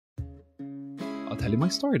tell you my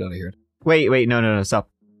story that I heard. Wait, no, stop.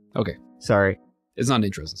 Okay. Sorry. It's not an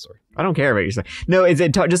interesting story. I don't care about your story. No,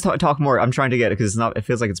 just talk more. I'm trying to get it because it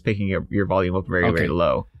feels like it's picking your volume up very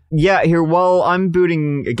low. Yeah, here, while I'm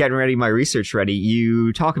getting ready, my research ready,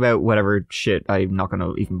 you talk about whatever shit I'm not going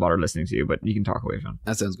to even bother listening to, but you can talk away from.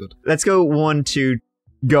 That sounds good. Let's go 1, 2,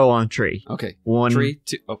 go on 3. Okay. 1, 3,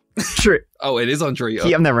 2, oh. 3. Oh, it is on 3. Oh.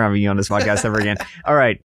 Yeah, I'm never having you on this podcast ever again. All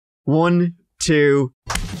right. 1, 2.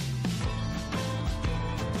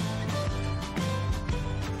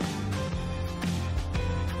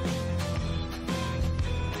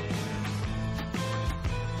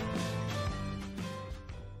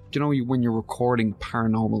 Do you know when you're recording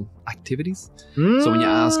paranormal activities? So when you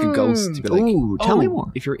ask a ghost to be like, ooh, tell me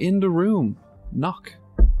more. If you're in the room, knock.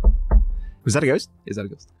 Was that a ghost? Is that a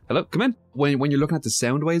ghost? Hello, come in. When you're looking at the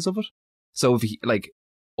sound waves of it. So if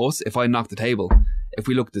if I knock the table, if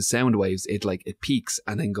we look at the sound waves, it peaks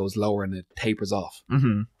and then goes lower and it tapers off.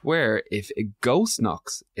 Mm-hmm. Where if a ghost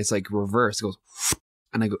knocks, it's like reverse. It goes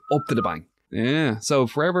and I go up to the bang. Yeah. So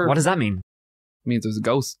forever. What does that mean? It means there's a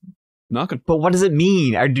ghost knocking. But what does it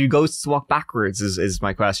mean? Or do ghosts walk backwards is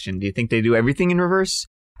my question. Do you think they do everything in reverse?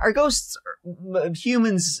 Are ghosts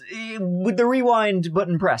humans with the rewind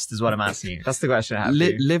button pressed is what I'm asking you. That's the question I have.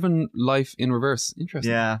 Living life in reverse.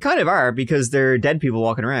 Interesting. Yeah. Kind of are, because they're dead people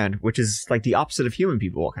walking around, which is like the opposite of human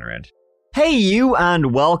people walking around. Hey you,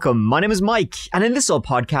 and welcome. My name is Mike, and in this old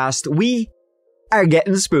podcast, we are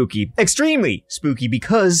getting spooky. Extremely spooky,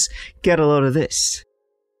 because, get a load of this.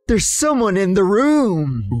 There's someone in the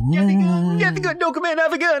room. Get the gun. No, come in,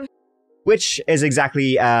 have a gun. Which is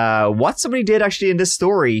exactly what somebody did actually in this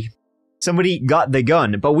story. Somebody got the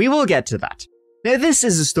gun, but we will get to that. Now, this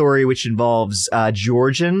is a story which involves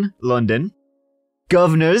Georgian London,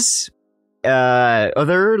 governors,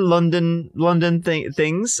 other London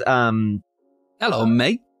things. Hello,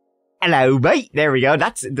 mate. Hello, mate. There we go.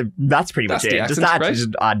 That's pretty much it. Just that, just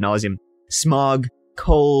ad nauseum. Smog,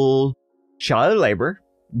 coal, child labor.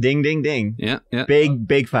 Ding, ding, ding. Yeah.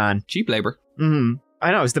 Big fan. Cheap labor. Mm-hmm. I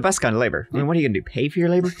know, it's the best kind of labor. I mean, what are you going to do? Pay for your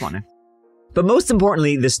labor? Come on now. But most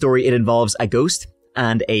importantly, this story, it involves a ghost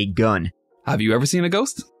and a gun. Have you ever seen a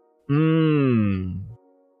ghost? No.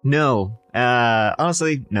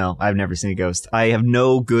 Honestly, no, I've never seen a ghost. I have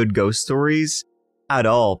no good ghost stories at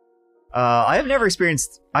all. I've never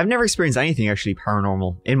experienced anything actually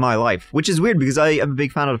paranormal in my life, which is weird because I am a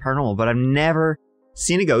big fan of the paranormal, but I've never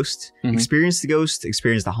seen a ghost, experienced a ghost,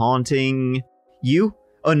 experienced a haunting. You?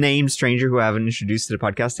 Unnamed stranger who I haven't introduced to the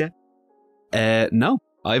podcast yet? No,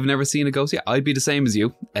 I've never seen a ghost yet. I'd be the same as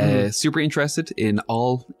you. Super interested in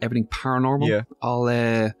everything paranormal,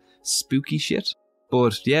 all spooky shit.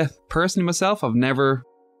 But yeah, personally myself, I've never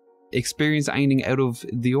experienced anything out of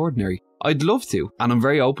the ordinary. I'd love to, and I'm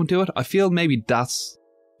very open to it. I feel maybe that's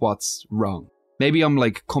what's wrong. Maybe I'm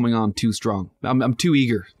like coming on too strong. I'm too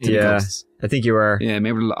eager to the ghosts. I think you are. Yeah,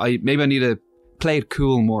 maybe I need to play it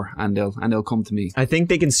cool more, and they'll come to me. I think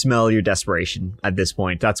they can smell your desperation at this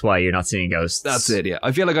point. That's why you're not seeing ghosts. That's it. Yeah,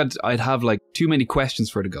 I feel like I'd have like too many questions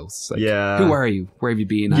for the ghosts. Like, who are you? Where have you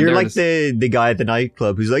been? You're like the guy at the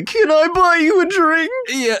nightclub who's like, "Can I buy you a drink?"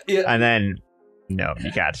 Yeah. And then, no,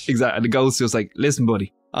 you can't. Exactly. And the ghost just like, "Listen,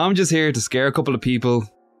 buddy, I'm just here to scare a couple of people."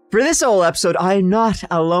 For this whole episode, I'm not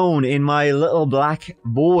alone in my little black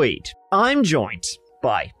void. I'm joined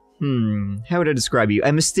by, how would I describe you?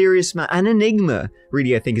 A mysterious man, an enigma,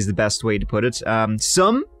 really, I think is the best way to put it.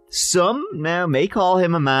 Some now may call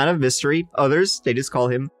him a man of mystery. Others, they just call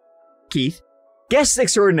him Keith. Guest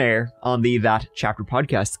extraordinaire on the That Chapter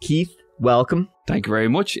podcast. Keith, welcome. Thank you very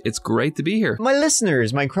much. It's great to be here. My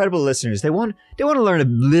listeners, my incredible listeners, they want to learn a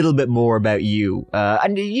little bit more about you.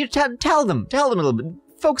 And you tell them a little bit.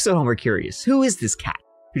 Folks at home are curious. Who is this cat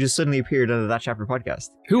who just suddenly appeared on the That Chapter podcast?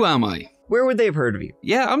 Who am I? Where would they have heard of you?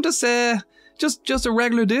 Yeah, I'm just a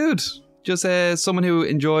regular dude. Just someone who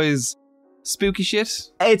enjoys spooky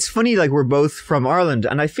shit. It's funny, like, we're both from Ireland,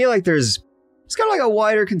 and I feel like it's kind of like a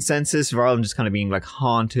wider consensus of Ireland just kind of being like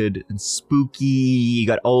haunted and spooky. You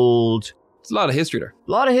got old. It's a lot of history there.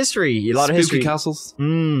 A lot of history. Spooky castles.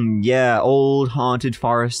 Yeah, old haunted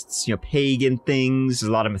forests, pagan things, there's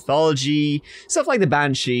a lot of mythology, stuff like the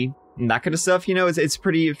Banshee, and that kind of stuff, it's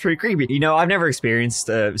pretty creepy. I've never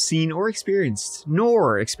seen or experienced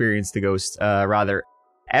a ghost, rather,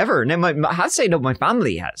 ever. Now, I have to say, no, my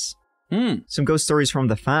family has. Some ghost stories from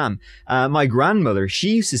the fam. My grandmother, she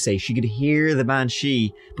used to say she could hear the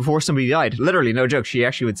banshee before somebody died. Literally, no joke. She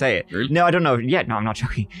actually would say it. Really? No, I don't know. Yeah, no, I'm not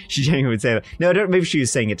joking. She genuinely would say that. No, I don't. Maybe she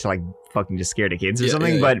was saying it to like fucking just scare the kids or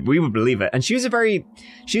something. But we would believe it. And she was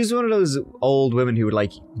one of those old women who would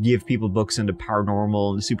like give people books into paranormal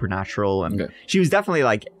and the supernatural. And she was definitely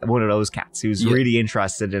like one of those cats who was really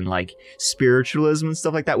interested in like spiritualism and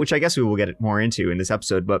stuff like that, which I guess we will get more into in this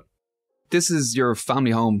episode. But this is your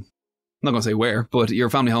family home. I'm not going to say where, but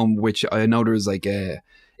your family home, which I know there's like a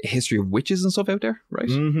history of witches and stuff out there, right?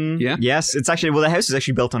 Mm-hmm. Yeah. Yes, it's actually, well, the house is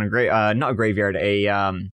actually built on not a graveyard,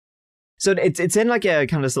 so it's in like a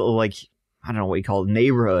kind of this little like, I don't know what you call it,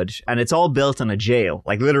 neighborhood, and it's all built on a jail.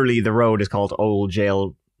 Like literally the road is called Old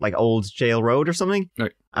Jail Road or something.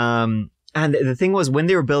 Right. And the thing was, when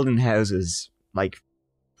they were building houses, like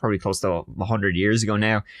probably close to 100 years ago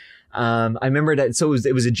now, I remember that, so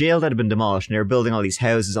it was a jail that had been demolished and they were building all these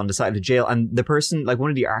houses on the side of the jail, and the person, like one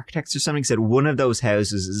of the architects or something, said one of those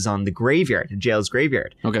houses is on the graveyard, the jail's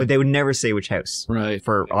graveyard. Okay. But they would never say which house. Right.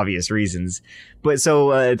 For obvious reasons. But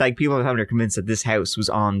so, like people in the family are convinced that this house was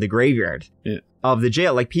on the graveyard of the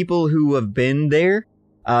jail. Like people who have been there,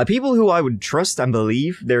 people who I would trust and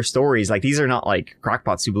believe their stories. Like these are not like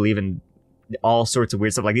crackpots who believe in all sorts of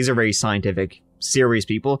weird stuff. Like these are very scientific, serious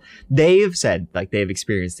people. They've said like they've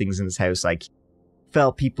experienced things in this house, like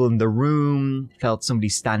felt people in the room, felt somebody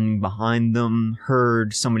standing behind them,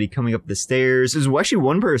 heard somebody coming up the stairs. There's actually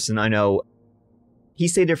one person I know, he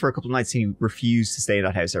stayed there for a couple of nights and he refused to stay in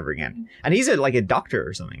that house ever again. And he's like a doctor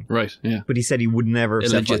or something. Right, yeah. But he said he would never... A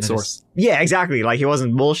legit source. Yeah, exactly. Like he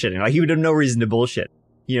wasn't bullshitting. Like he would have no reason to bullshit.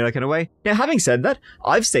 You know, that kind of way. Now, having said that,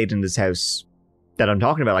 I've stayed in this house that I'm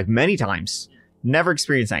talking about like many times. Never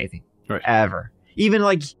experienced anything. Right. Ever. Even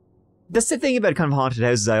like, that's the thing about kind of haunted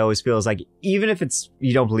houses I always feel is like, even if it's,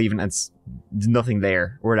 you don't believe in it, it's nothing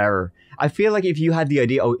there or whatever. I feel like if you had the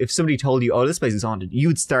idea, if somebody told you, this place is haunted,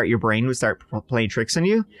 your brain would start playing tricks on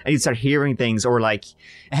you and you'd start hearing things, or like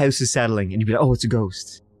a house is settling and you'd be like, it's a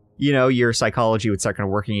ghost. You know, your psychology would start kind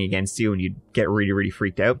of working against you and you'd get really, really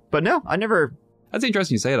freaked out. But no, I never... That's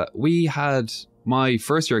interesting you say that. We had my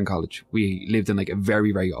first year in college, we lived in like a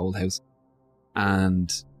very, very old house.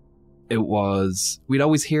 And we'd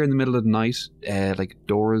always hear in the middle of the night, like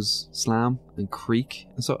doors slam and creak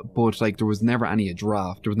and so, but like there was never a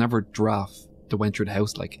draft. There was never a draft that went through the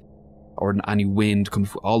house, like, or any wind coming.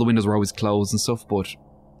 All the windows were always closed and stuff, but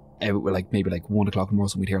like maybe like 1 o'clock in the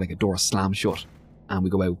morning, we'd hear like a door slam shut and we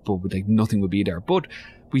go out, but like nothing would be there. But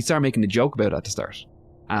we started making a joke about it at the start,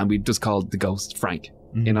 and we just called the ghost Frank,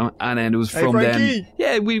 you know, and then it was from then.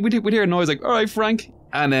 Yeah, we'd hear a noise like, all right, Frank.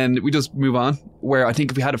 And then we just move on, where I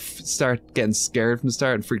think if we had to start getting scared from the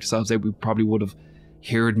start and freaked ourselves out, we probably would have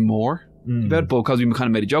heard more about it. But because we kind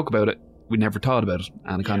of made a joke about it, we never thought about it,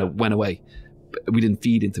 and it kind of went away. But we didn't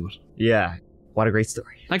feed into it. Yeah. What a great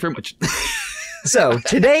story. Thank you very much. So,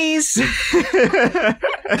 today's...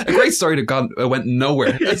 a great story that went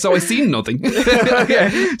nowhere. So I seen nothing.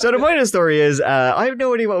 Okay. So the point of the story is, I have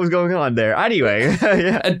no idea what was going on there. Anyway.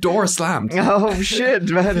 A door slammed. Oh, shit,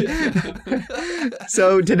 man.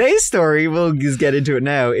 So today's story, we'll just get into it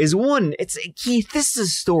now, is one, Keith, this is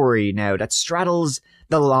a story now that straddles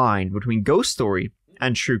the line between ghost story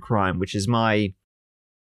and true crime, which is my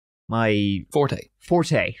forte.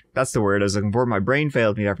 That's the word I was looking for. My brain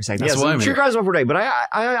failed me there for a second. That's why I'm true here. crime is my forte, but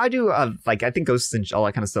I do like, I think ghosts and all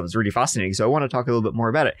that kind of stuff is really fascinating. So I want to talk a little bit more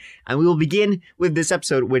about it. And we will begin with this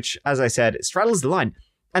episode, which, as I said, straddles the line.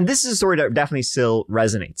 And this is a story that definitely still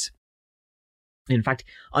resonates. In fact,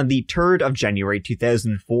 on the 3rd of January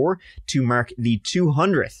 2004, to mark the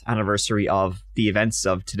 200th anniversary of the events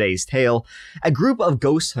of today's tale, a group of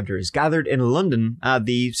ghost hunters gathered in London at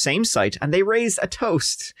the same site, and they raised a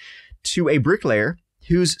toast to a bricklayer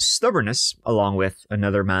whose stubbornness, along with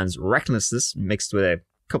another man's recklessness mixed with a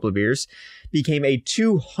couple of beers, became a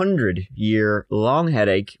 200-year-long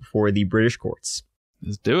headache for the British courts.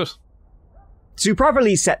 Let's do it. To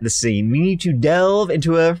properly set the scene, we need to delve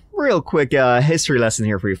into a real quick history lesson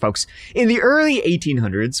here for you folks. In the early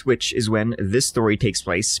 1800s, which is when this story takes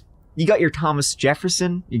place, you got your Thomas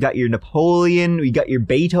Jefferson, you got your Napoleon, you got your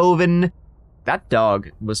Beethoven. That dog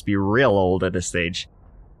must be real old at this stage.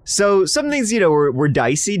 So some things, were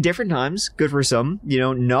dicey, different times, good for some,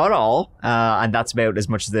 not all. And that's about as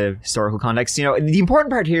much as the historical context. The important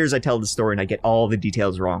part here is I tell the story and I get all the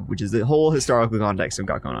details wrong, which is the whole historical context I've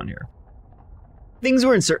got going on here. Things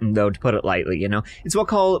were uncertain, though, to put it lightly, It's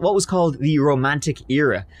what was called the Romantic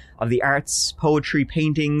era of the arts, poetry,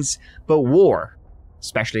 paintings, but war,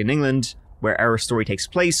 especially in England, where our story takes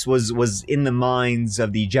place, was in the minds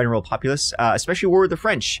of the general populace, especially war with the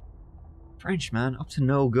French. French, man, up to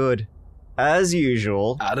no good. as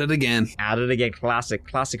usual. At it again. Classic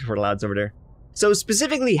for the lads over there. So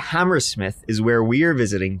specifically, Hammersmith is where we are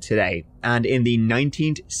visiting today. And in the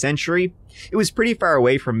 19th century, it was pretty far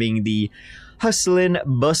away from being the hustling,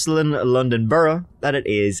 bustling London borough that it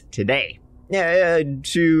is today.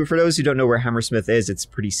 For those who don't know where Hammersmith is, it's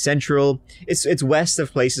pretty central. It's west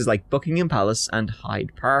of places like Buckingham Palace and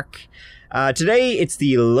Hyde Park. Today, it's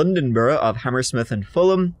the London borough of Hammersmith and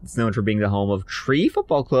Fulham. It's known for being the home of 3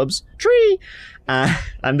 football clubs. 3!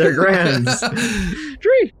 And their grounds.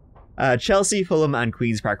 3! Chelsea, Fulham, and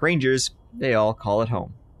Queen's Park Rangers, they all call it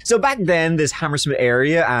home. So back then, this Hammersmith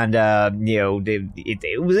area, and,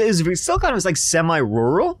 it was still kind of like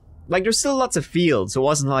semi-rural. Like, there's still lots of fields, so it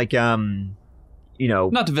wasn't like,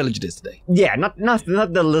 Not the village it is today. Yeah, not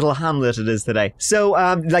the little hamlet it is today. So,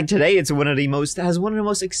 today, it's one of the most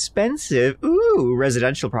expensive,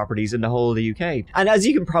 residential properties in the whole of the UK. And as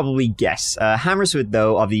you can probably guess, Hammersmith,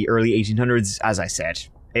 though, of the early 1800s, as I said,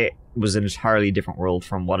 it was an entirely different world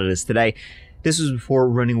from what it is today. This was before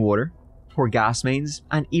running water, before gas mains,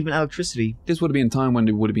 and even electricity. This would have been a time when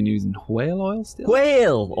they would have been using whale oil still.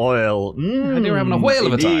 Whale oil. And they were having a whale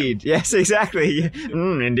of a time. Yes, exactly.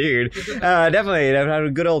 Indeed. Definitely. They've had a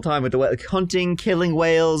good old time with the hunting, killing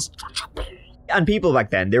whales. And people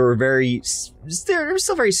back then, they were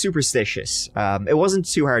still very superstitious. It wasn't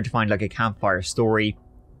too hard to find like a campfire story,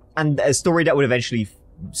 and a story that would eventually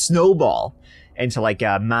snowball into like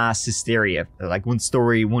mass hysteria. Like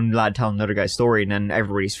one lad telling another guy's story, and then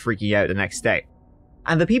everybody's freaking out the next day.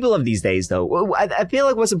 And the people of these days, though, I feel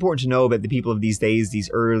like what's important to know about the people of these days, these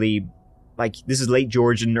early, this is late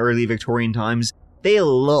Georgian, early Victorian times, they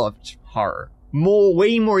loved horror.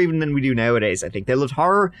 Way more even than we do nowadays, I think. They loved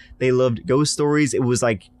horror, they loved ghost stories. It was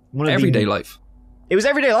like one of everyday life. It was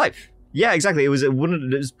everyday life. Yeah, exactly. It was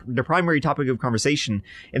the primary topic of conversation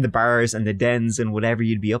in the bars and the dens and whatever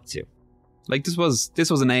you'd be up to. Like, this was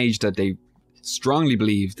an age that they strongly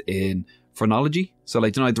believed in phrenology. So,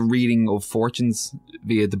 like, the reading of fortunes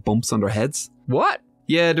via the bumps on their heads. What?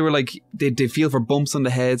 Yeah, they were like, they feel for bumps on the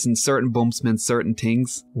heads, and certain bumps meant certain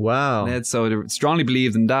things. Wow. And so they strongly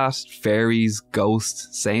believed in that. Fairies,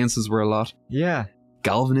 ghosts, seances were a lot. Yeah.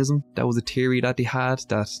 Galvanism, that was a theory that they had,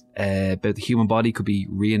 that about the human body could be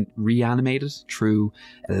reanimated through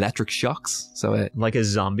electric shocks. So like a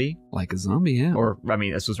zombie? Like a zombie, yeah. Or,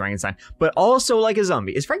 this was Frankenstein. But also like a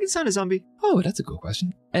zombie. Is Frankenstein a zombie? Oh, that's a good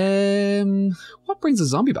question. What brings a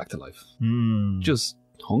zombie back to life? Just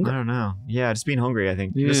hunger? I don't know. Yeah, just being hungry, I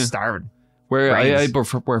think. Yeah. Just starving.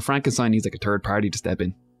 Where Frankenstein needs like a third party to step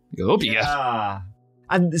in. You go, yeah.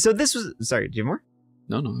 And so this was... Sorry, do you have more?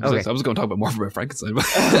 No. I was going to talk about more about Frankenstein. But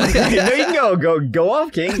no, you can go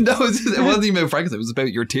off, King. No, it wasn't even about Frankenstein. It was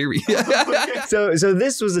about your theory. So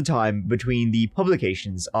this was a time between the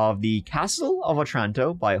publications of The Castle of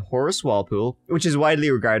Otranto by Horace Walpole, which is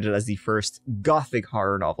widely regarded as the first Gothic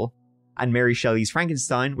horror novel, and Mary Shelley's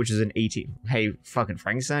Frankenstein, which is in 18... Hey, fucking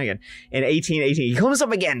Frankenstein again. In 1818, he comes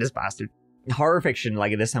up again, this bastard. Horror fiction,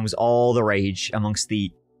 like at this time, was all the rage amongst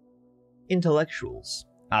the intellectuals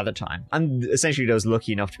at the time, and essentially those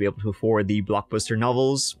lucky enough to be able to afford the blockbuster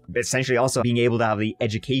novels, essentially also being able to have the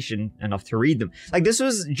education enough to read them. Like, this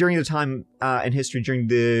was during the time in history during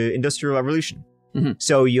the Industrial Revolution. Mm-hmm.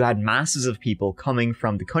 So you had masses of people coming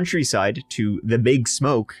from the countryside to the big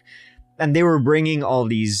smoke, and they were bringing all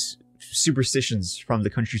these superstitions from the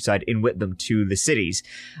countryside in with them to the cities.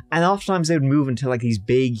 And oftentimes they would move into like these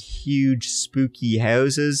big, huge, spooky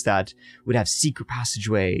houses that would have secret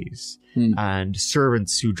passageways and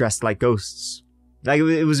servants who dressed like ghosts. Like,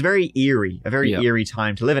 it was very eerie, a very eerie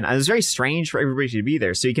time to live in. And it was very strange for everybody to be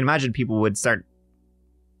there. So you can imagine people would start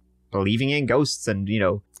believing in ghosts and,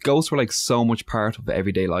 Ghosts were like so much part of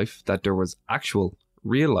everyday life that there was actual,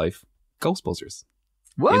 real life Ghostbusters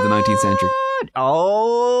in the 19th century.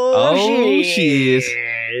 Oh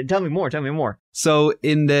shit. Tell me more. So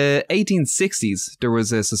in the 1860s, there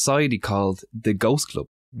was a society called the Ghost Club.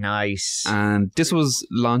 Nice. And this was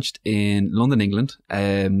launched in London, England.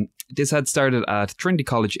 This had started at Trinity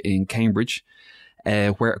College in Cambridge,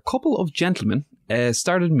 where a couple of gentlemen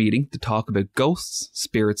started meeting to talk about ghosts,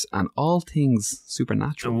 spirits, and all things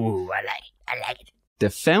supernatural. Ooh, I like it. The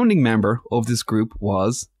founding member of this group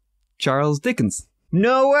was Charles Dickens.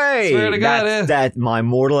 No way! Swear to God, That's my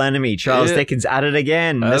mortal enemy, Charles Dickens, at it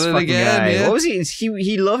again. This fucking guy. Yeah. What was he?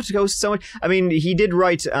 He loved ghosts so much. I mean, he did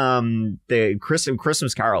write the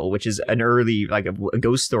Christmas Carol, which is an early, like a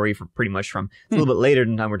ghost story from pretty much from a little bit later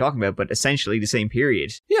than the time we're talking about, but essentially the same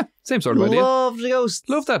period. Yeah, same sort of idea. Loved ghosts.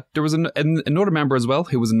 Love that. There was another member as well,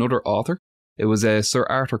 who was another author. It was Sir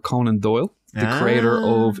Arthur Conan Doyle, the creator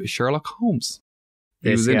of Sherlock Holmes.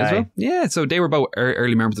 He was in as well. Yeah, so they were both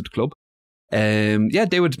early members of the club.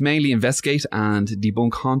 They would mainly investigate and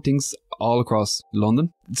debunk hauntings all across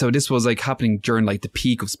London. So this was like happening during like the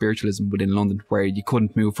peak of spiritualism within London, where you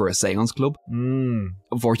couldn't move for a seance club.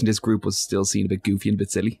 Unfortunately, this group was still seen a bit goofy and a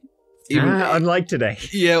bit silly. Unlike today.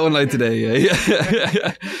 Yeah, unlike today,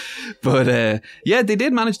 yeah. But they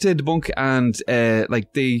did manage to debunk, and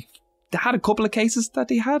they had a couple of cases that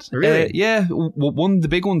they had. Really? One of the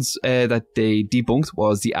big ones that they debunked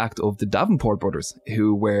was the act of the Davenport brothers,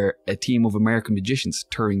 who were a team of American magicians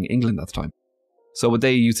touring England at the time. So what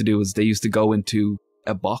they used to do is they used to go into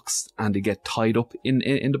a box and they get tied up in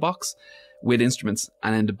the box with instruments,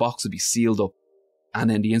 and then the box would be sealed up, and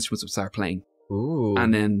then the instruments would start playing. Ooh.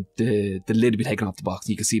 And then the lid would be taken off the box,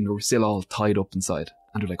 and you could see them, they were still all tied up inside.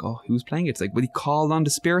 And they're like, oh, who's playing it? It's like, well, he called on the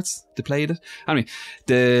spirits to play it. Anyway,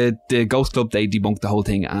 the Ghost Club, they debunked the whole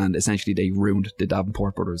thing, and essentially they ruined the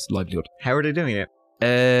Davenport brothers' livelihood. How are they doing it?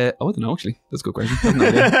 I don't know, actually. That's a good question. I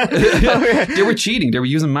have no idea. They were cheating. They were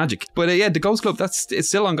using magic. But the Ghost Club, it's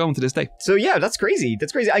still ongoing to this day. So yeah, that's crazy.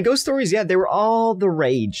 That's crazy. And ghost stories, they were all the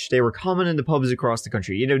rage. They were common in the pubs across the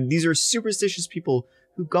country. You know, these are superstitious people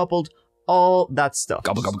who gobbled all that stuff.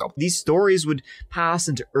 Gobble, gobble, gobble. These stories would pass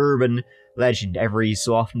into urban legend every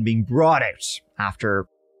so often, being brought out after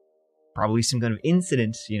probably some kind of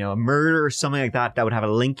incident, a murder or something like that, that would have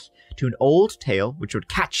a link to an old tale, which would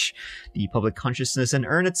catch the public consciousness and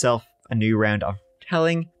earn itself a new round of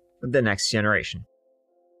telling the next generation.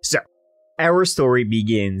 So, our story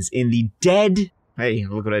begins in the dead, hey,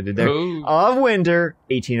 look what I did there, of winter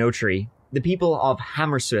 1803. The people of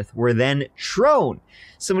Hammersmith were then thrown.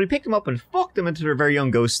 Somebody picked them up and fucked them into their very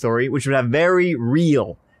own ghost story, which would have very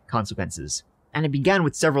real consequences. And it began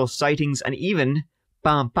with several sightings and even,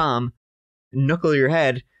 knuckle your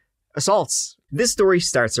head, assaults. This story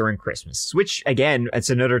starts around Christmas, which again, it's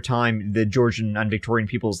another time the Georgian and Victorian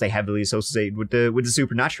peoples, they heavily associate with the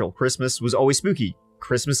supernatural. Christmas was always spooky.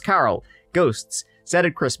 Christmas carol, ghosts, set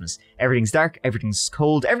at Christmas. Everything's dark, everything's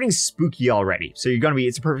cold, everything's spooky already. So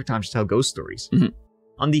it's a perfect time to tell ghost stories. Mm-hmm.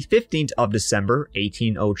 On the 15th of December,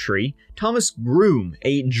 1803, Thomas Groom,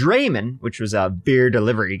 a drayman, which was a beer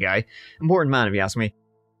delivery guy, important man if you ask me,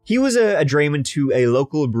 he was a drayman to a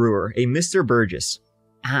local brewer, a Mr. Burgess.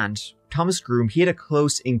 And Thomas Groom, he had a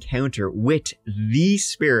close encounter with the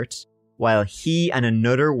spirit while he and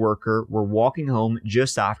another worker were walking home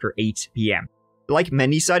just after 8 p.m. Like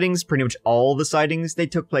many sightings, pretty much all the sightings, they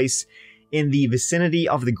took place in the vicinity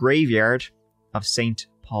of the graveyard of St.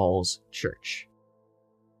 Paul's Church.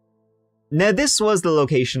 Now, this was the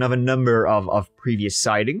location of a number of previous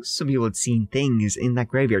sightings. Some people had seen things in that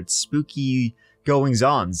graveyard, spooky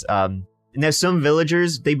goings-ons. Now, some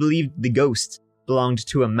villagers, they believed the ghost belonged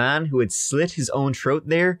to a man who had slit his own throat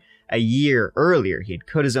there a year earlier. He had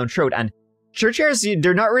cut his own throat. And churchyards,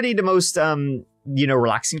 they're not really the most,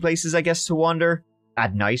 relaxing places, I guess, to wander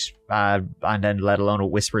at night. And then let alone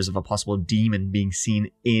whispers of a possible demon being seen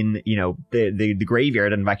in, the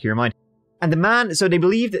graveyard in the back of your mind. And the man, so they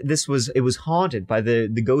believed that it was haunted by the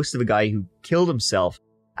ghost of a guy who killed himself.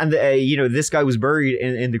 And, this guy was buried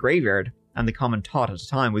in the graveyard. And the common thought at the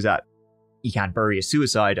time was that you can't bury a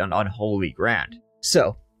suicide on unholy ground.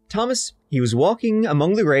 So, Thomas, he was walking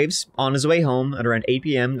among the graves on his way home at around 8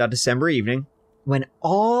 p.m. that December evening, when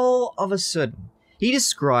all of a sudden, he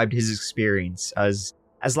described his experience as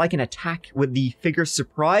like an attack, with the figure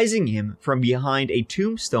surprising him from behind a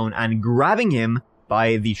tombstone and grabbing him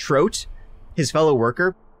by the throat. His fellow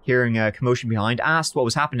worker, hearing a commotion behind, asked what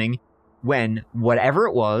was happening, when whatever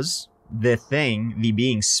it was, the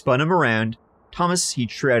being spun him around. Thomas, he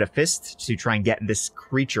threw out a fist to try and get this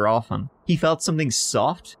creature off him. He felt something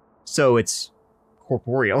soft, so it's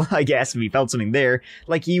corporeal, I guess, if he felt something there.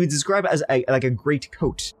 Like he would describe it as like a great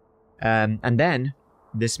coat. And then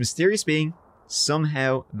this mysterious being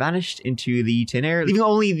somehow vanished into the tin air, leaving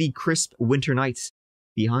only the crisp winter nights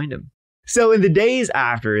behind him. So in the days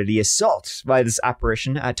after the assault by this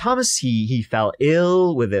apparition, Thomas, he fell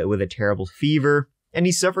ill with a terrible fever, and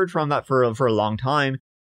he suffered from that for a long time.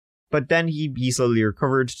 But then he slowly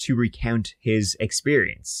recovered to recount his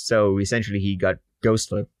experience. So essentially he got ghost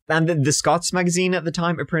flu. And the Scots magazine at the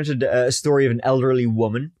time, it printed a story of an elderly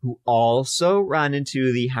woman who also ran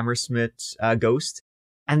into the Hammersmith ghost.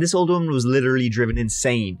 And this old woman was literally driven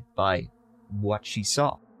insane by what she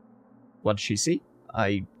saw. What did she see?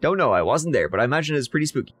 I don't know. I wasn't there, but I imagine it's pretty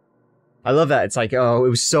spooky. I love that. It's like, oh, it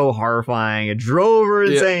was so horrifying. It drove her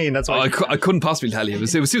insane. Yeah. That's why I couldn't possibly tell you. It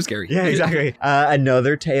was too scary. Yeah, exactly.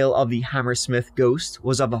 Another tale of the Hammersmith ghost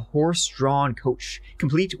was of a horse-drawn coach,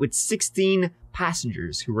 complete with 16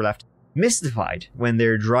 passengers who were left mystified when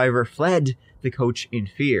their driver fled the coach in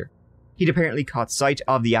fear. he'd apparently caught sight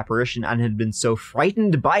of the apparition and had been so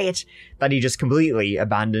frightened by it that he just completely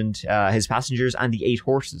abandoned his passengers and the 8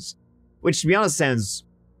 horses. Which, to be honest, sounds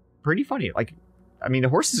pretty funny. Like, I mean, the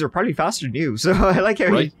horses are probably faster than you, so I like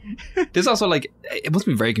how There's also, like, it must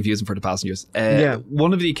be very confusing for the passengers.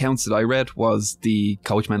 One of the accounts that I read was the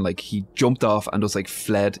coachman, like, he jumped off and just, like,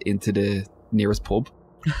 fled into the nearest pub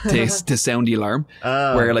to sound the alarm.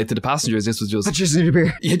 Where, like, to the passengers, this was just... I just need a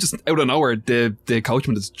beer. Yeah, just out of nowhere, the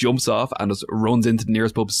coachman just jumps off and just runs into the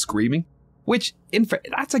nearest pub screaming. Which,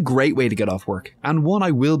 that's a great way to get off work, and one I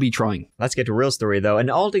will be trying. Let's get to a real story, though. An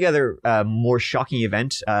altogether more shocking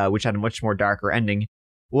event, which had a much more darker ending,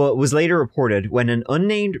 was later reported when an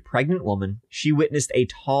unnamed pregnant woman, she witnessed a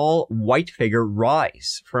tall, white figure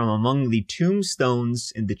rise from among the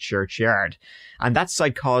tombstones in the churchyard. And that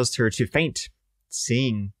sight caused her to faint,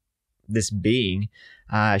 seeing this being.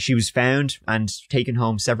 She was found and taken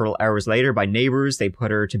home several hours later by neighbors. They put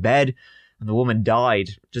her to bed. And the woman died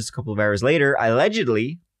just a couple of hours later,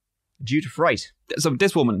 allegedly due to fright. So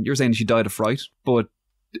this woman, you're saying she died of fright, but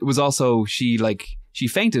it was also, she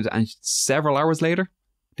fainted, and several hours later,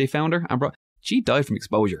 they found her and she died from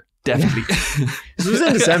exposure. Definitely. This was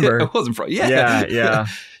in December. It wasn't fright. Yeah.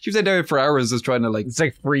 She was out there for hours just trying to, like... It's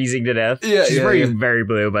like freezing to death. She's very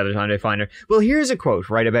blue by the time they find her. Well, here's a quote,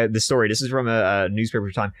 right, about the story. This is from a newspaper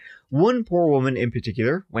at the time. One poor woman in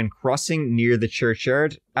particular, when crossing near the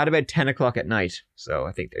churchyard at about 10 o'clock at night, so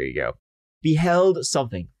I think there you go, beheld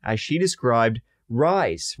something, as she described,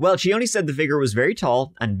 rise. Well, she only said the figure was very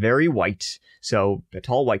tall and very white, so a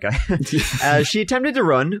tall white guy. She attempted to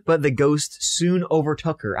run, but the ghost soon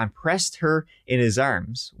overtook her and pressed her in his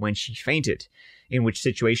arms when she fainted, in which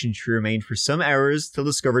situation she remained for some hours till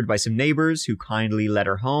discovered by some neighbors who kindly led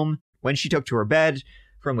her home, when she took to her bed,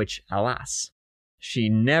 from which, alas, she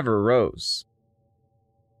never rose.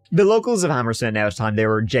 The locals of Hammersmith now at the time, they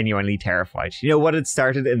were genuinely terrified. You know, what had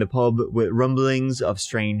started in the pub with rumblings of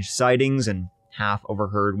strange sightings and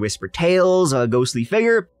half-overheard whispered tales of a ghostly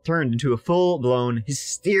figure turned into a full-blown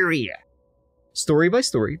hysteria. Story by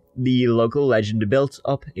story, the local legend built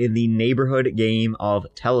up in the neighborhood game of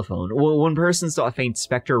telephone. One person saw a faint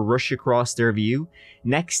spectre rush across their view.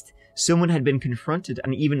 Next, someone had been confronted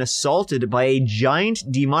and even assaulted by a giant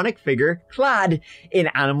demonic figure clad in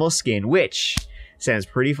animal skin, which sounds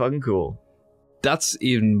pretty fucking cool. That's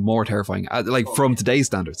even more terrifying, like, from today's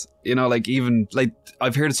standards. You know, like, even, like,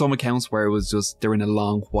 I've heard of some accounts where it was just, they're in a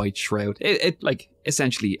long white shroud. It like,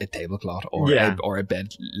 essentially a tablecloth or a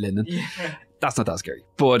bed linen. Yeah. That's not that scary.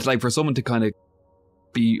 But, like, for someone to kind of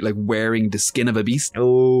be, like, wearing the skin of a beast.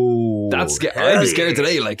 Oh. That's scary. I'd be scared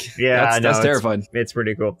today, like. Yeah, that's terrifying. It's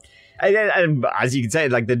pretty cool. And as you can say,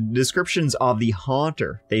 like, the descriptions of the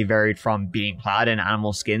haunter, they varied from being clad in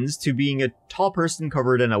animal skins to being a tall person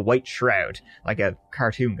covered in a white shroud, like a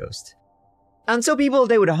cartoon ghost. And so people,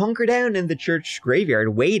 they would hunker down in the church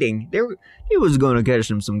graveyard waiting. They was going to catch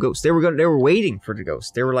them some ghosts. They were waiting for the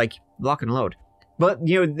ghost. They were like, lock and load. But,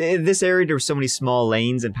 you know, this area, there were so many small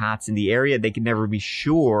lanes and paths in the area, they could never be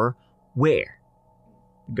sure where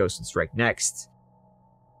the ghost would strike next.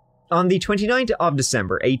 On the 29th of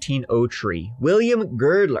December, 1803, William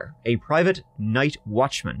Girdler, a private night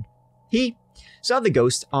watchman, he saw the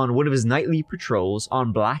ghost on one of his nightly patrols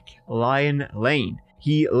on Black Lion Lane.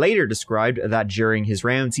 He later described that during his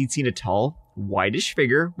rounds he'd seen a tall, whitish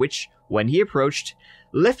figure which, when he approached,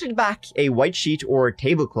 lifted back a white sheet or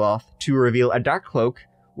tablecloth to reveal a dark cloak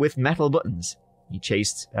with metal buttons. He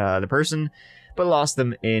chased the person, but lost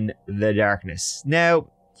them in the darkness. Now,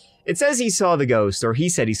 it says he saw the ghost, or he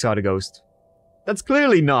said he saw the ghost. That's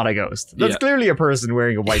clearly not a ghost. That's clearly a person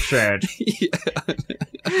wearing a white shroud.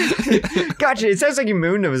 Gotcha. It sounds like he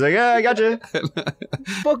mooned him. He's like, I gotcha.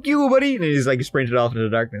 Fuck you, buddy. And he's like sprinted off into the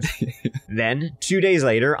darkness. Then, 2 days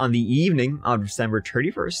later, on the evening of December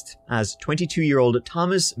 31st, as 22-year-old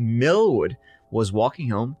Thomas Millwood was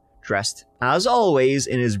walking home, dressed, as always,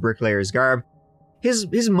 in his bricklayer's garb,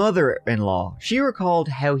 his mother-in-law, she recalled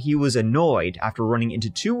how he was annoyed after running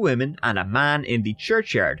into 2 women and a man in the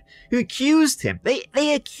churchyard who accused him.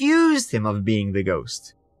 They accused him of being the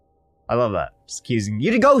ghost. I love that. Just accusing,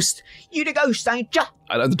 you the ghost! You the ghost, ain't ya?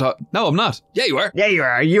 No, I'm not. Yeah, you are. Yeah, you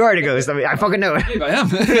are. You are the ghost. I mean, I fucking know it. I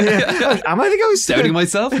am. Am I the ghost? Doubting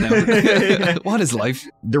myself now. What is life?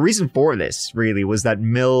 The reason for this, really, was that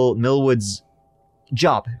Millwood's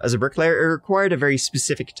job as a bricklayer required a very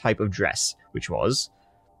specific type of dress, which was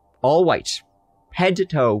all white, head to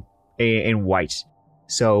toe in white.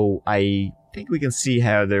 So I think we can see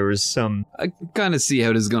how there was some... I kind of see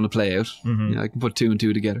how this is going to play out. Mm-hmm. Yeah, I can put 2 and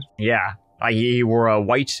 2 together. Yeah, he wore a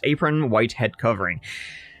white apron, white head covering.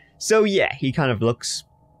 So yeah, he kind of looks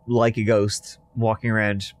like a ghost walking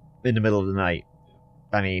around in the middle of the night,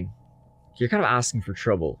 I mean, you're kind of asking for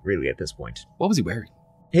trouble, really, at this point. What was he wearing?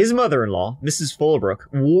 His mother-in-law, Mrs. Fulbrook,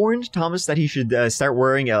 warned Thomas that he should start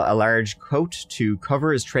wearing a large coat to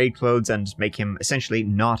cover his trade clothes and make him essentially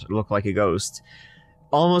not look like a ghost.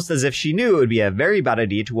 Almost as if she knew it would be a very bad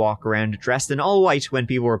idea to walk around dressed in all white when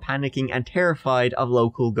people were panicking and terrified of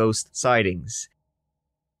local ghost sightings.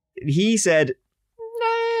 He said,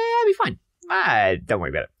 "Nah, I'll be fine. Don't worry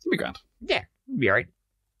about it. It'll be grand. Yeah, it'll be alright."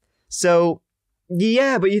 So,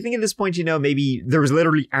 yeah, but you think at this point, maybe there was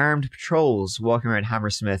literally armed patrols walking around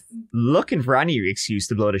Hammersmith looking for any excuse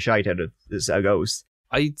to blow the shite out of a ghost.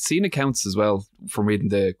 I'd seen accounts as well from reading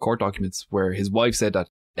the court documents where his wife said that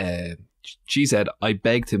she said, I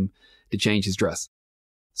begged him to change his dress.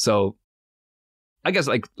 So I guess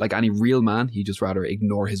like any real man, he'd just rather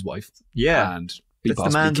ignore his wife. Yeah. And be that's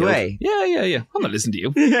possibly the man's killed. way. Yeah. I'm not listening to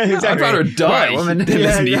you. Yeah, exactly. I'd rather die right, woman. than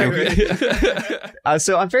listen to exactly. you.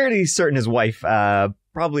 So I'm fairly certain his wife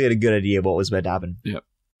probably had a good idea what was about to happen. Yeah.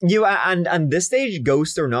 And this stage,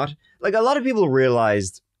 ghost or not, like a lot of people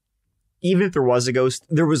realized even if there was a ghost,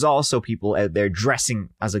 there was also people out there dressing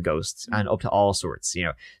as a ghost and up to all sorts,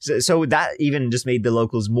 So that even just made the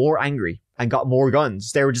locals more angry and got more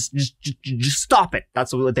guns. They were just stop it.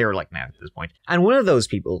 That's what they were like now at this point. And one of those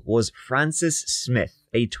people was Francis Smith,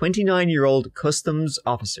 a 29-year-old customs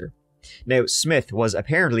officer. Now, Smith was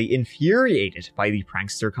apparently infuriated by the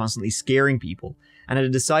prankster constantly scaring people and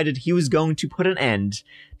had decided he was going to put an end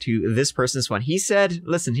to this person's fun. He said,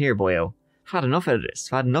 "Listen here, boyo. I've had enough out of this.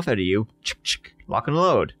 I've had enough out of you. Lock and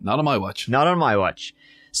load." Not on my watch. Not on my watch.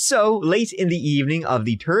 So, late in the evening of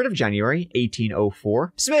the 3rd of January,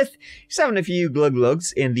 1804, Smith is having a few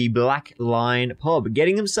glug-glugs in the Black Line pub,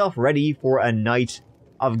 getting himself ready for a night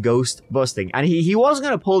of ghost busting. And he wasn't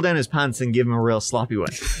going to pull down his pants and give him a real sloppy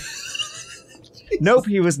one. Nope,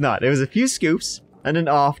 he was not. It was a few scoops and then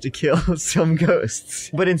off to kill some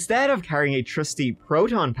ghosts. But instead of carrying a trusty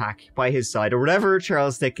proton pack by his side, or whatever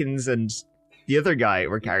Charles Dickens and the other guy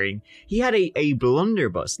were carrying, he had a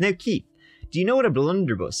blunderbuss. Now, Keith, do you know what a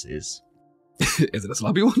blunderbuss is? Is it a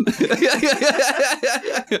sloppy one?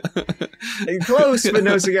 Close, but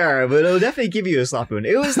no cigar. But it'll definitely give you a sloppy one.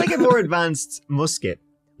 It was like a more advanced musket.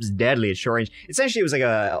 It was deadly at short range. Essentially, it was like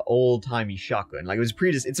a old-timey shotgun. Like it's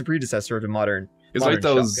a predecessor to modern. It's like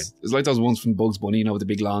those ones from Bugs Bunny, with the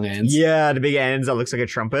big long ends. Yeah, the big ends that looks like a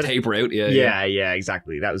trumpet. Taper out, Yeah,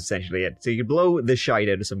 exactly. That was essentially it. So you could blow the shite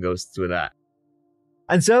out of some ghosts with that.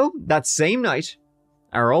 And so, that same night,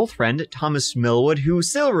 our old friend Thomas Millwood, who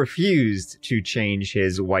still refused to change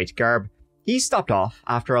his white garb, he stopped off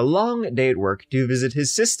after a long day at work to visit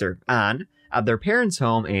his sister, Anne, at their parents'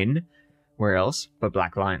 home in, where else but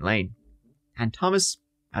Black Lion Lane. And Thomas,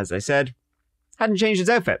 as I said, hadn't changed his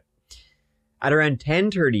outfit. At around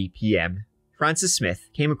 10:30 p.m., Francis Smith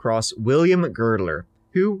came across William Girdler,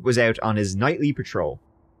 who was out on his nightly patrol.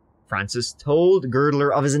 Francis told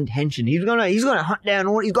Girdler of his intention. He's gonna hunt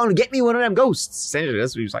down one. He's gonna get me one of them ghosts. Essentially,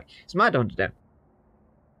 that's what he was like. He's mad to hunt it down.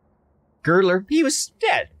 Girdler, he was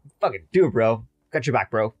dead. Fucking do it, bro. Got your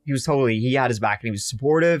back, bro. He had his back and he was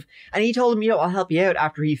supportive. And he told him, I'll help you out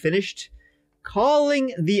after he finished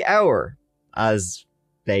calling the hour, as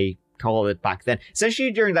they called it back then.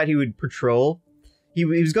 Essentially, during that, he would patrol. He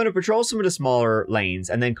was going to patrol some of the smaller lanes,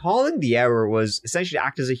 and then calling the hour was essentially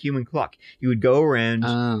act as a human clock. He would go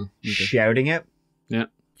around shouting out,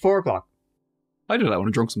 4 o'clock. I do that when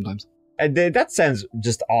I'm drunk sometimes. That sounds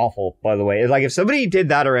just awful, by the way. Like, if somebody did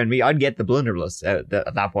that around me, I'd get the blunderbuss at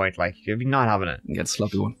that point. Like, you'd be not having it. You get a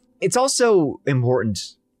sloppy one. It's also important,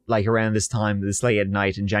 like, around this time, this late at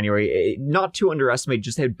night in January, not to underestimate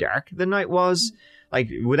just how dark the night was. Like,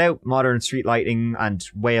 without modern street lighting and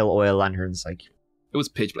whale oil lanterns, like... It was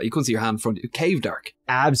pitch black. You couldn't see your hand in front. Cave dark.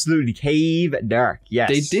 Absolutely. Cave dark. Yes.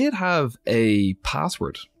 They did have a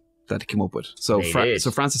password that they came up with. So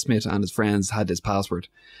Francis Smith and his friends had this password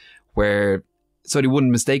so they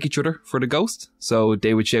wouldn't mistake each other for the ghost. So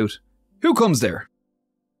they would shout, "Who comes there?"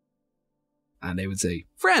 And they would say,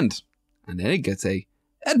 "Friend." And then it gets a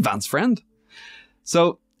advanced friend.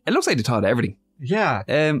 So it looks like they taught everything. Yeah.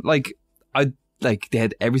 They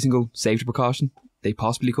had every single safety precaution they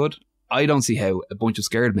possibly could. I don't see how a bunch of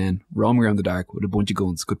scared men roaming around the dark with a bunch of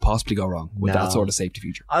guns could possibly go wrong with that sort of safety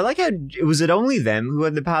feature. I like how, was it only them who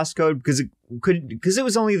had the passcode? Because it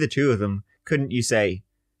was only the two of them. Couldn't you say,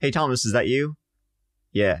 "Hey Thomas, is that you?"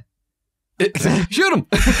 Yeah. Shoot him!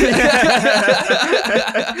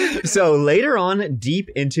 So later on, deep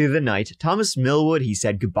into the night, Thomas Millwood, he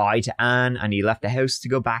said goodbye to Anne and he left the house to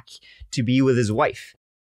go back to be with his wife.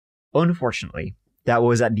 Unfortunately, that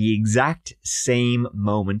was at the exact same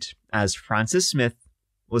moment as Francis Smith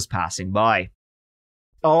was passing by.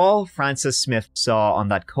 All Francis Smith saw on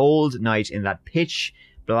that cold night in that pitch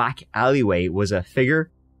black alleyway was a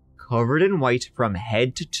figure covered in white from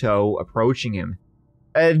head to toe approaching him.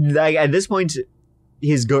 And at this point,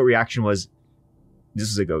 his gut reaction was, this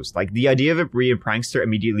is a ghost. Like, the idea of it being a prankster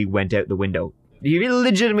immediately went out the window. He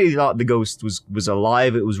legitimately thought the ghost was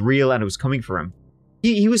alive, it was real, and it was coming for him.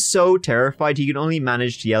 He was so terrified he could only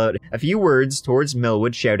manage to yell out a few words towards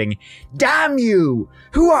Millwood, shouting, "Damn you!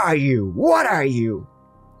 Who are you? What are you?"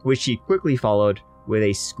 Which he quickly followed with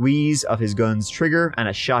a squeeze of his gun's trigger and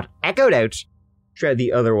a shot echoed out throughout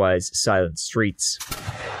the otherwise silent streets.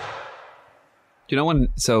 Do you know when...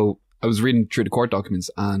 So, I was reading through the court documents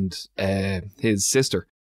and his sister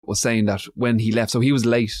was saying that when he left, so he was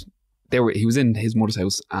late. He was in his mother's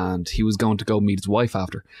house and he was going to go meet his wife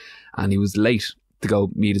after. And he was late to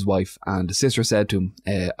go meet his wife, and the sister said to him,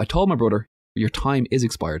 I told my brother, your time is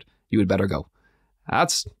expired, you had better go.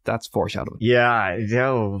 That's foreshadowing. Yeah,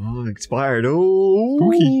 expired. Oh.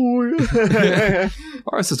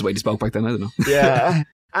 Or it's just the way they spoke back then, I don't know. Yeah.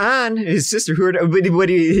 And his sister heard, but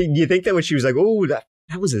do you think that when she was like, oh, that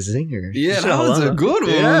was a zinger. Yeah, that was a good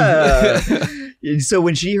one. Yeah. So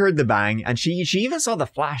when she heard the bang, and she even saw the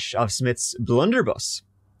flash of Smith's blunderbuss,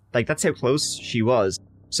 like that's how close she was.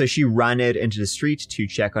 So she ran out into the street to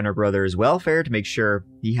check on her brother's welfare to make sure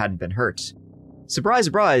he hadn't been hurt. Surprise,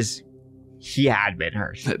 surprise, he had been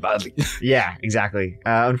hurt. Badly. Yeah, exactly.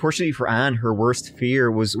 Unfortunately for Anne, her worst fear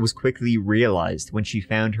was quickly realized when she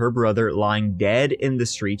found her brother lying dead in the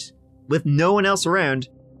street with no one else around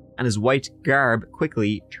and his white garb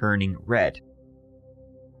quickly turning red.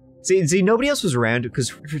 See, nobody else was around because,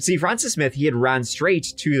 Francis Smith, he had ran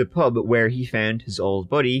straight to the pub where he found his old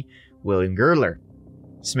buddy, William Girdler.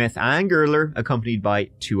 Smith and Girdler, accompanied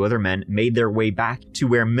by two other men, made their way back to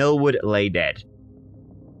where Millwood lay dead.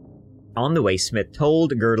 On the way, Smith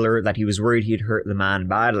told Girdler that he was worried he'd hurt the man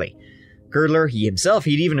badly. Girdler, he'd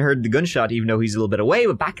even heard the gunshot, even though he's a little bit away,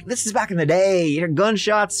 but this is back in the day, you hear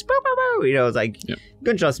gunshots, boom, boom, boom. You know, it's like, yep.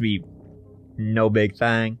 Gunshots be no big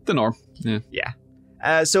thing. The norm, yeah.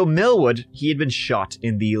 Yeah. So Millwood, he had been shot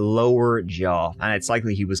in the lower jaw, and it's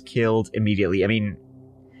likely he was killed immediately. I mean,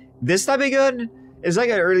 this type of gun is like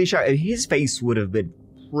an early shot. His face would have been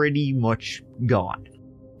pretty much gone.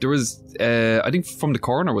 There was, I think from the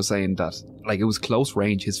coroner was saying that, like, it was close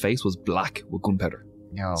range. His face was black with gunpowder.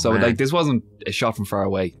 Oh, so, man. Like, this wasn't a shot from far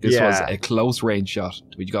away. This was a close range shot,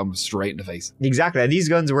 which got him straight in the face. Exactly. And these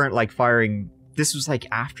guns weren't, like, firing... This was, like,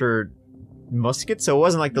 after muskets, so it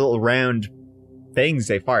wasn't, like, the little round things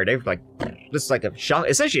they fired. They were, like, just like a shot.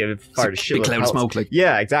 Essentially, it fired a shitload big cloud of smoke, like.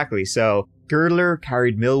 Yeah, exactly. So, Girdler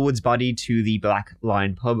carried Millwood's body to the Black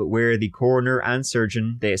Lion pub, where the coroner and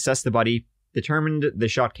surgeon, they assessed the body, determined the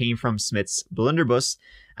shot came from Smith's blunderbuss,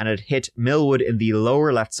 and it hit Millwood in the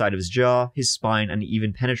lower left side of his jaw, his spine, and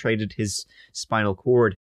even penetrated his spinal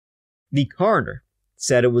cord. The coroner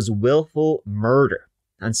said it was willful murder,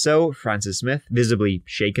 and so Francis Smith, visibly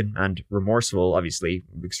shaken and remorseful, obviously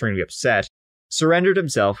extremely upset, surrendered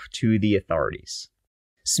himself to the authorities.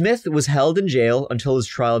 Smith was held in jail until his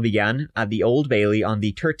trial began at the Old Bailey on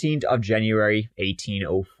the 13th of January,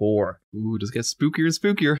 1804. Ooh, does it get spookier and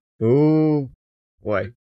spookier? Ooh. Why?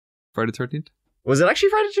 Friday the 13th? Was it actually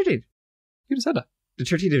Friday the 13th? You just said that. The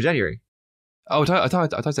 13th of January. Oh, I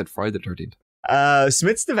thought I said Friday the 13th.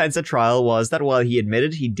 Smith's defense at trial was that while he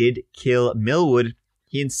admitted he did kill Millwood,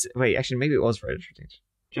 wait, actually, maybe it was Friday the 13th.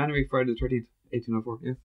 January, Friday the 13th, 1804,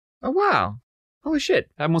 yeah. Oh, wow. Holy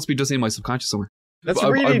shit. That must be just in my subconscious somewhere. That's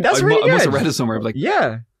really good. I must have read it somewhere. I'm like,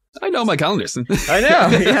 yeah. I know my calendars. I know,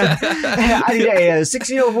 yeah.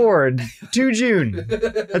 1604, 2 June.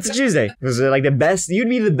 That's a Tuesday. It was like the best, you'd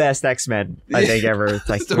be the best X-Men, I think, ever. It's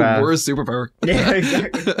like, the worst superpower. Yeah,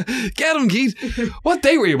 exactly. Get him, Keith. What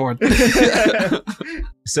day were you born?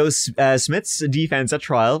 So Smith's defense at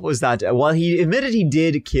trial was that while he admitted he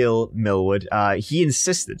did kill Millwood, he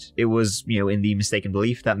insisted it was, in the mistaken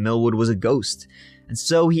belief that Millwood was a ghost. And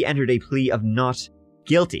so he entered a plea of not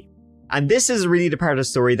guilty. And this is really the part of the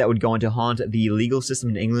story that would go on to haunt the legal system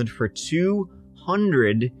in England for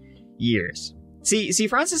 200 years. See,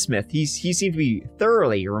 Francis Smith, he seemed to be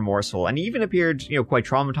thoroughly remorseful, and he even appeared, quite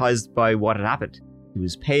traumatized by what had happened. He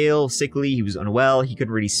was pale, sickly, he was unwell, he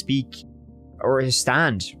couldn't really speak or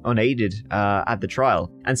stand unaided at the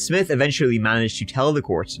trial. And Smith eventually managed to tell the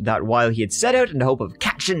court that while he had set out in the hope of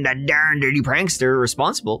catching that darn dirty prankster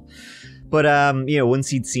responsible, but, once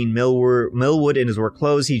he'd seen Millwood in his work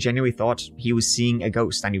clothes, he genuinely thought he was seeing a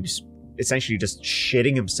ghost, and he was essentially just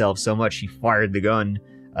shitting himself so much he fired the gun,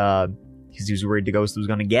 because he was worried the ghost was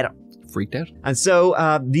going to get him. freaked out. And so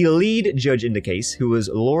the lead judge in the case, who was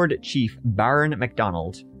Lord Chief Baron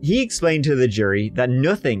MacDonald, he explained to the jury that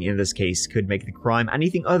nothing in this case could make the crime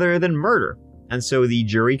anything other than murder. And so the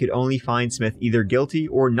jury could only find Smith either guilty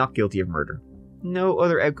or not guilty of murder. No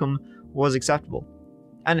other outcome was acceptable.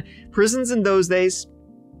 And prisons in those days,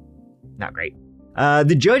 not great.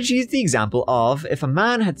 The judge used the example of if a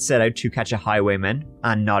man had set out to catch a highwayman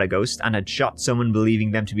and not a ghost and had shot someone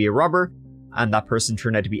believing them to be a robber and that person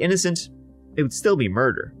turned out to be innocent, it would still be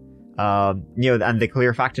murder. And the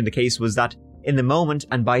clear fact in the case was that in the moment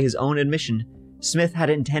and by his own admission, Smith had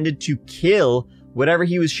intended to kill whatever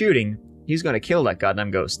he was shooting. He was going to kill that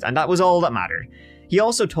goddamn ghost, and that was all that mattered. He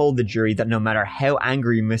also told the jury that no matter how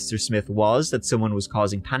angry Mr. Smith was that someone was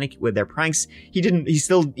causing panic with their pranks, he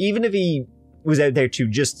still, even if he was out there to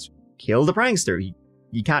just kill the prankster,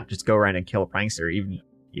 you can't just go around and kill a prankster.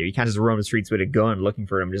 You can't just roam the streets with a gun looking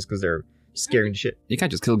for them just because they're scaring the shit. You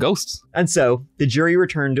can't just kill ghosts. And so the jury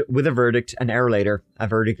returned with a verdict an hour later, a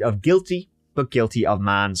verdict of guilty, but guilty of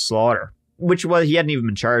manslaughter, which he hadn't even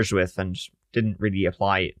been charged with and didn't really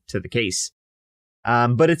apply to the case.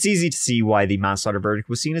 But it's easy to see why the manslaughter verdict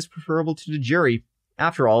was seen as preferable to the jury.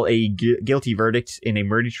 After all, a guilty verdict in a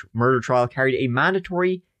murder trial carried a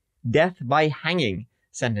mandatory death by hanging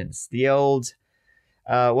sentence. The old,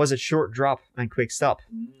 was it short drop and quick stop?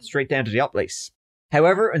 Straight down to the up place.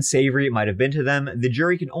 However unsavory it might have been to them, the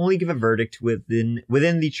jury can only give a verdict within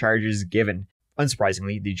the charges given.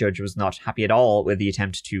 Unsurprisingly, the judge was not happy at all with the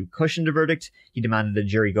attempt to cushion the verdict. He demanded the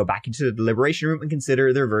jury go back into the deliberation room and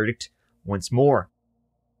consider their verdict once more.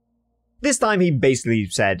 This time he basically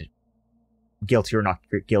said, guilty or not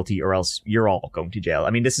guilty, or else you're all going to jail. I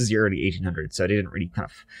mean, this is the early 1800s, so they didn't really kind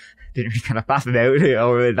of faff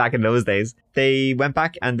about back in those days. They went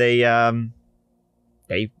back and they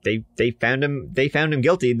found him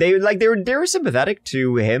guilty. They were sympathetic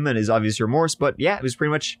to him and his obvious remorse, but yeah, it was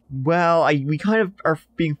pretty much, we kind of are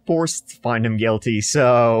being forced to find him guilty,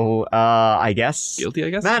 so I guess guilty. I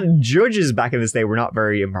guess. Man, judges back in this day were not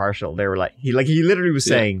very impartial. They were he literally was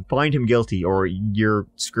saying, find him guilty or you're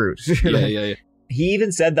screwed. Yeah. He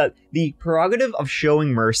even said that the prerogative of showing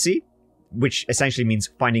mercy, which essentially means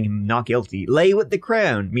finding him not guilty, lay with the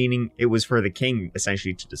crown, meaning it was for the king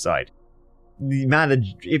essentially to decide. Man,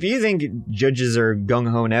 if you think judges are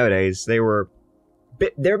gung-ho nowadays, they're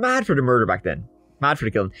mad for the murder back then. Mad for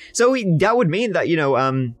the killing. So that would mean that,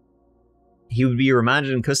 he would be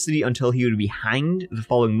remanded in custody until he would be hanged the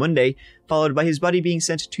following Monday, followed by his body being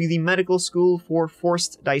sent to the medical school for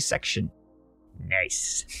forced dissection.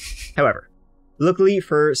 Nice. However, luckily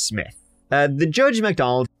for Smith, the judge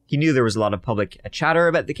MacDonald, he knew there was a lot of public chatter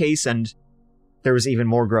about the case, and there was even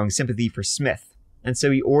more growing sympathy for Smith. And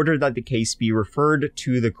so he ordered that the case be referred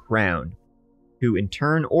to the Crown, who in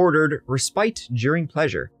turn ordered respite during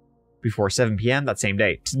pleasure before 7 p.m. that same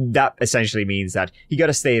day. That essentially means that he got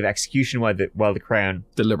a stay of execution while the Crown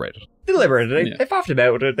deliberated. They faffed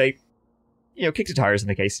about it. They, kicked the tires in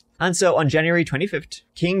the case. And so on January 25th,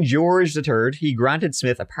 King George III, he granted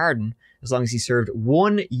Smith a pardon as long as he served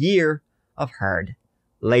 1 year of hard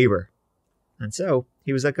labor. And so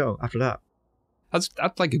he was let go after that. That's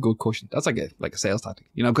like a good cushion. That's like a sales tactic,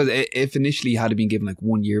 because if initially he had been given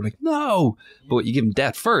 1 year, no, but you give him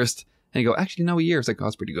death first, and you go, actually, no, a year. It's like, oh,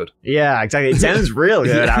 that's pretty good. Yeah, exactly. It sounds real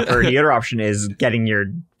good after the other option is getting your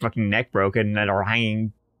fucking neck broken or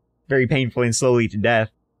hanging very painfully and slowly to death.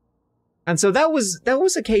 And so that was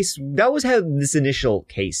a case. That was how this initial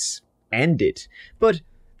case ended. But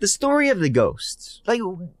the story of the ghost,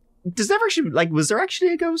 was there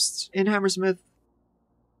actually a ghost in Hammersmith?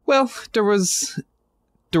 Well, there was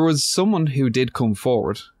someone who did come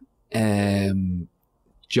forward,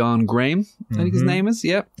 John Graham, I think his name is,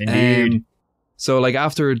 yeah. Indeed. So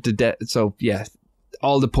after the death,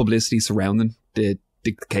 all the publicity surrounding the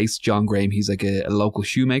case, John Graham, he's a local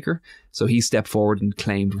shoemaker, so he stepped forward and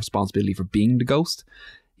claimed responsibility for being the ghost.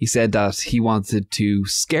 He said that he wanted to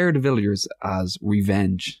scare the villagers as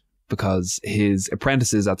revenge because his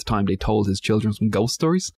apprentices at the time, they told his children some ghost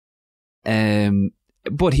stories.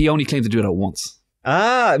 But he only claimed to do it once.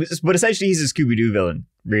 But essentially he's a Scooby-Doo villain,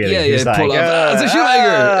 really. Yeah, he's pull off, as a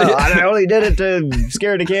shoemaker. I only did it to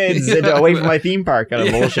scare the kids away from my theme park kind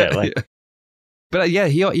of bullshit. Yeah. But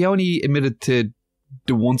he only admitted to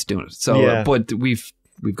the once doing it. So, but we've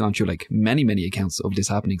gone through many accounts of this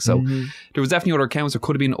happening. So there was definitely other accounts. There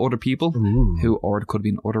could have been other people or there could have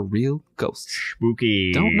been other real ghosts.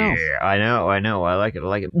 Spooky. Don't know. I know. I like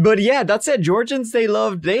it. But yeah, that said, Georgians, they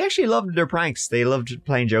actually loved their pranks. They loved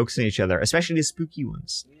playing jokes on each other, especially the spooky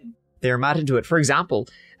ones. They're mad into it. For example,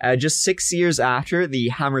 just 6 years after the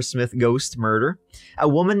Hammersmith ghost murder, a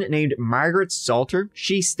woman named Margaret Salter,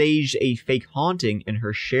 she staged a fake haunting in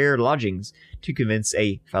her shared lodgings to convince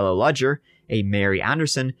a fellow lodger, a Mary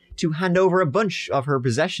Anderson, to hand over a bunch of her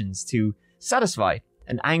possessions to satisfy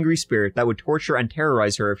an angry spirit that would torture and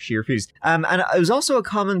terrorize her if she refused. And it was also a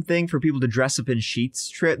common thing for people to dress up in sheets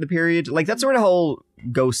throughout the period. Like, that's where the whole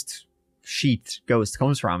ghost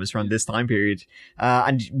comes from, is from this time period.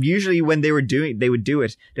 And usually when they would do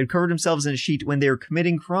it, they'd cover themselves in a sheet when they were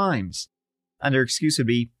committing crimes. And their excuse would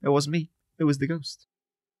be, it wasn't me, it was the ghost.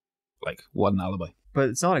 Like, what an alibi. But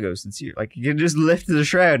it's not a ghost, it's you. Like, you can just lift the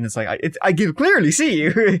shroud and it's like, I can clearly see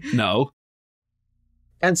you. No.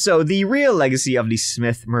 And so the real legacy of the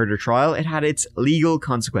Smith murder trial, it had its legal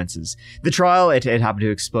consequences. The trial, it happened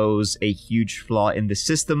to expose a huge flaw in the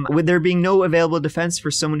system, with there being no available defense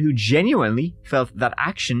for someone who genuinely felt that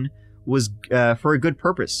action was for a good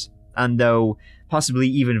purpose. And though possibly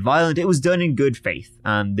even violent, it was done in good faith,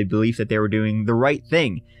 and the belief that they were doing the right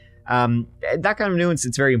thing. That kind of nuance,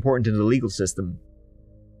 it's very important in the legal system.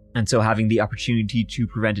 And so having the opportunity to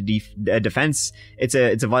prevent a defense, it's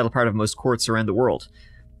a vital part of most courts around the world.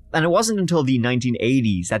 And it wasn't until the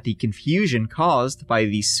 1980s that the confusion caused by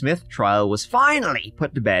the Smith trial was finally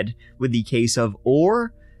put to bed with the case of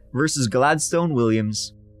Orr versus Gladstone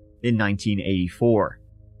Williams in 1984.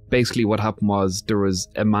 Basically what happened was there was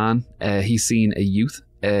a man, he seen a youth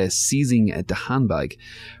seizing the handbag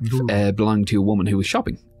belonging to a woman who was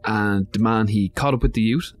shopping. And the man, he caught up with the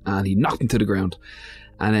youth and he knocked him to the ground.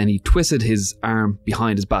 And then he twisted his arm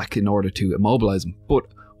behind his back in order to immobilize him. But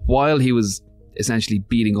while he was essentially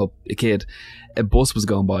beating up a kid, a bus was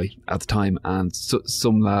going by at the time, and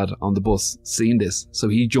some lad on the bus seen this, so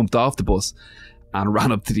he jumped off the bus and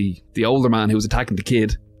ran up to the older man who was attacking the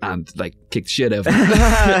kid and like kicked shit out of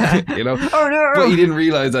him. You know? Oh no! But he didn't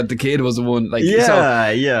realize that the kid was the one. Like,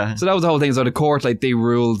 yeah. So that was the whole thing. So the court, like, they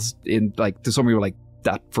ruled in, like, the summary were like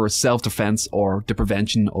that for self-defense or the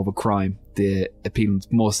prevention of a crime, the appellant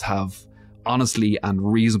must have honestly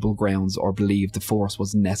and reasonable grounds or believe the force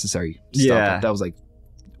was necessary to stop it. That was like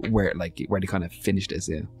where they kind of finished this.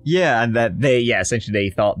 And that essentially they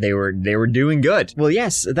thought they were doing good. Well,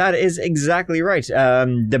 yes, that is exactly right.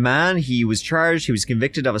 The man, he was charged, he was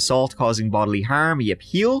convicted of assault causing bodily harm. He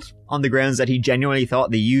appealed on the grounds that he genuinely thought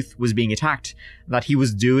the youth was being attacked, that he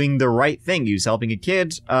was doing the right thing. He was helping a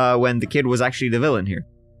kid when the kid was actually the villain here.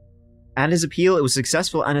 And his appeal, it was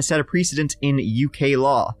successful, and it set a precedent in UK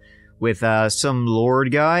law, with some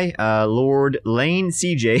Lord guy, Lord Lane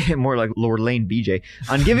CJ, more like Lord Lane BJ,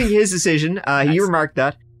 on giving his decision, he remarked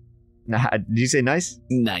that... Did you say nice?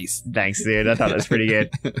 Nice. Thanks, dude. I thought that was pretty good.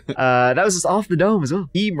 That was just off the dome as well.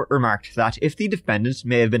 He remarked that if the defendant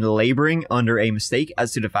may have been labouring under a mistake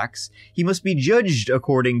as to the facts, he must be judged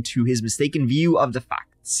according to his mistaken view of the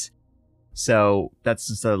facts. So, that's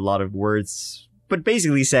just a lot of words, but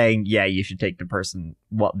basically saying, yeah, you should take the person,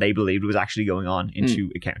 what they believed was actually going on,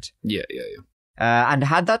 into account. Yeah. And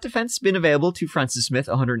had that defense been available to Francis Smith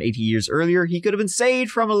 180 years earlier, he could have been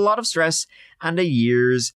saved from a lot of stress and a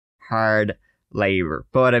year's hard labor.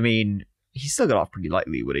 But I mean, he still got off pretty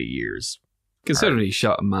lightly with a year's. Considering he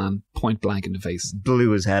shot a man point blank in the face.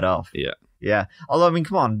 Blew his head off. Yeah. Although, I mean,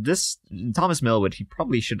 come on, this Thomas Millwood, he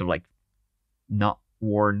probably should have, like, not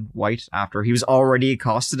worn white after he was already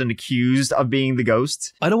accosted and accused of being the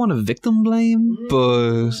ghost. I don't want to victim blame,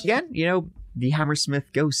 but... Again, you know, the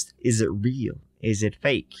Hammersmith ghost, is it real? Is it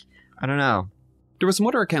fake? I don't know. There were some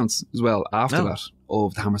other accounts as well after that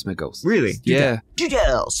of the Hammersmith ghost. Really? Do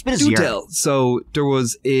tell. Spin us here. So there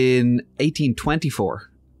was in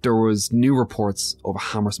 1824, there was new reports of a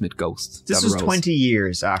Hammersmith ghost. This was 20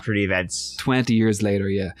 years after the events. 20 years later,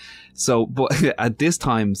 yeah. So, but at this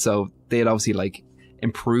time, so they had obviously like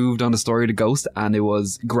improved on the story of the ghost, and it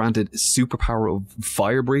was granted superpower of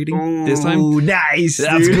fire breathing this time. Ooh, nice.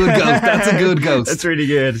 That's a good ghost. That's a good ghost. That's really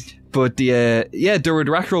good. But there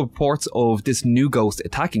were actual reports of this new ghost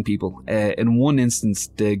attacking people. In one instance,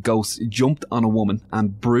 the ghost jumped on a woman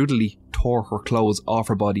and brutally tore her clothes off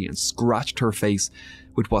her body and scratched her face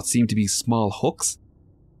with what seemed to be small hooks.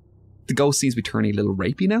 The ghost seems to be turning a little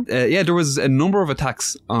rapey now. There was a number of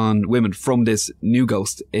attacks on women from this new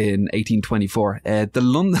ghost in 1824.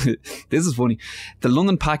 This is funny. The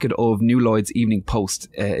London Packet of New Lloyd's Evening Post,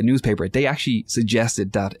 a newspaper, they actually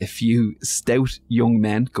suggested that a few stout young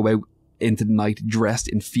men go out into the night dressed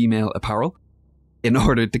in female apparel in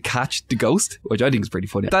order to catch the ghost, which I think is pretty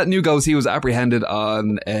funny. That new ghost, he was apprehended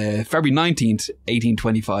on February 19th,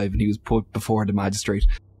 1825, and he was put before the magistrate.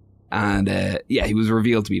 And he was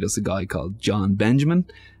revealed to be just a guy called John Benjamin.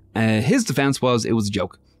 His defense was it was a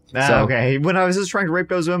joke. Okay. When I was just trying to rape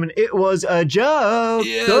those women, it was a joke.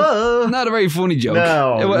 Yeah, not a very funny joke.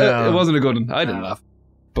 No, it wasn't a good one. I didn't laugh.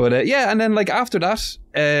 But yeah, and then like after that,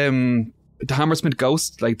 the Hammersmith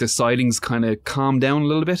ghost, like the sightings kind of calmed down a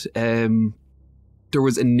little bit. There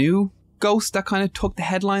was a new ghost that kind of took the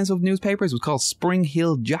headlines of newspapers. It was called Spring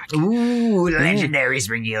Hill Jack. Ooh, legendary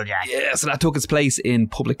Spring Hill Jack. Yeah, so that took its place in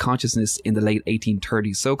public consciousness in the late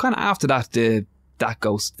 1830s. So kind of after that, the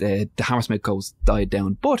Hammersmith ghost died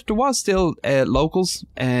down. But there was still locals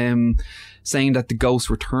saying that the ghost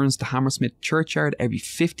returns to Hammersmith churchyard every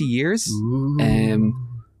 50 years.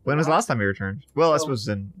 When was the last time he returned? Well, I suppose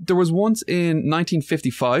there was once in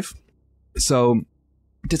 1955. So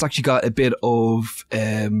this actually got a bit of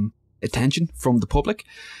attention from the public.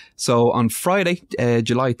 So on Friday,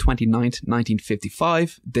 July 29th,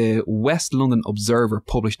 1955, the West London Observer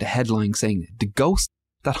published a headline saying, "The ghost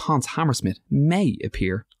that haunts Hammersmith may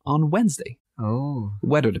appear on Wednesday." Oh.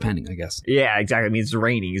 Weather depending, I guess. Yeah, exactly. It means it's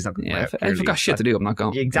raining. He's not going to if I've got shit to do, I'm not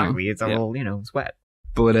going. Exactly. It's all, it's wet.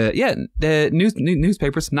 But the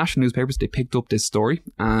newspapers, national newspapers, they picked up this story,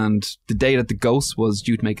 and the day that the ghost was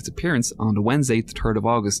due to make its appearance, on the Wednesday, the 3rd of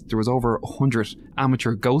August, there was over 100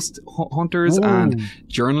 amateur ghost hunters and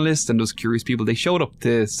journalists and those curious people. They showed up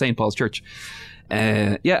to St. Paul's Church.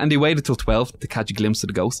 And they waited till 12 to catch a glimpse of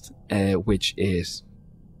the ghost, which it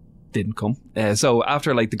didn't come. So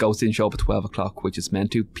after like the ghost didn't show up at 12 o'clock, which it's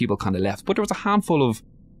meant to, people kind of left. But there was a handful of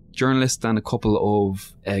journalists and a couple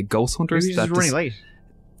of ghost hunters that just running late.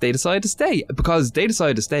 They decided to stay because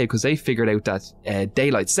they figured out that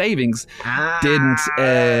daylight savings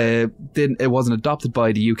it wasn't adopted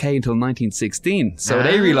by the UK until 1916. So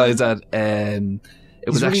they realised that it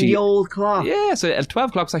was actually the old clock. Yeah, so at 12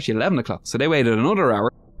 o'clock was actually 11 o'clock. So they waited another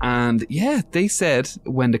hour. And yeah, they said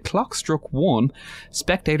when the clock struck 1,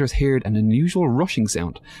 spectators heard an unusual rushing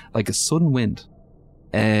sound, like a sudden wind.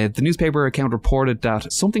 The newspaper account reported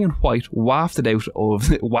that something in white wafted out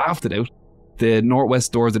the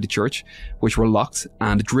northwest doors of the church, which were locked,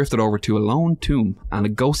 and drifted over to a lone tomb, and a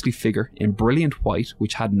ghostly figure in brilliant white,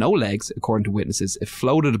 which had no legs, according to witnesses. It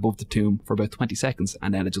floated above the tomb for about 20 seconds,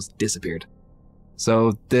 and then it just disappeared.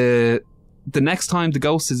 So the next time the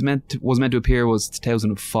ghost was meant to appear was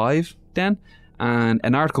 2005 then, and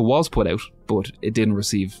an article was put out, but it didn't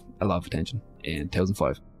receive a lot of attention in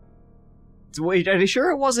 2005. So wait, are you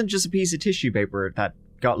sure it wasn't just a piece of tissue paper that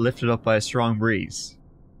got lifted up by a strong breeze?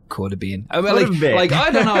 Could have been. I mean, like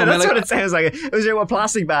I don't know. That's what it sounds like. It was in a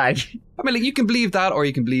plastic bag. I mean, like, you can believe that, or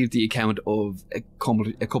you can believe the account of a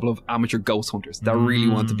couple of amateur ghost hunters that really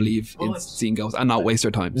want to believe in seeing ghosts and not waste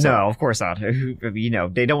their time. So. No, of course not.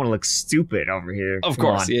 They don't want to look stupid over here. Of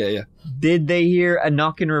course, yeah. Did they hear a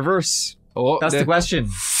knock in reverse? Oh, that's the question.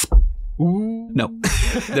 Ooh. No.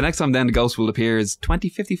 The next time then the ghost will appear is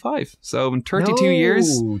 2055. So in 32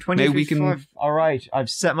 years, maybe we can... All right, I've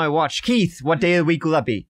set my watch. Keith, what day of the week will that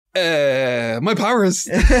be? My powers.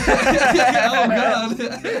 Oh God.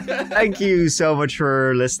 Thank you so much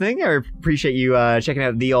for listening. I appreciate you checking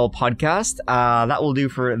out the old podcast. That will do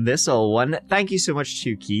for this old one. Thank you so much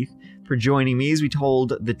to Keith for joining me as we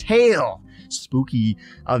told the tale, spooky,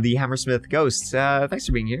 of the Hammersmith ghosts. Thanks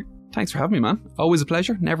for being here. Thanks for having me, man. Always a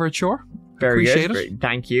pleasure. Never a chore. Very appreciate good. it. Great.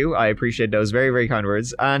 Thank you. I appreciate those very, very kind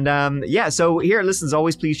words. And so here, listen, as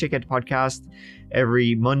always, please check out the podcast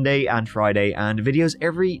every Monday and Friday, and videos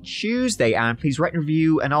every Tuesday. And please write a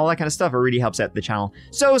review and all that kind of stuff. It really helps out the channel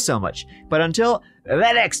so much. But until the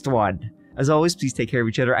next one, as always, please take care of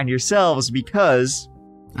each other and yourselves, because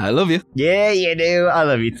I love you. Yeah, you do. I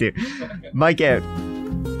love you too. Mike out.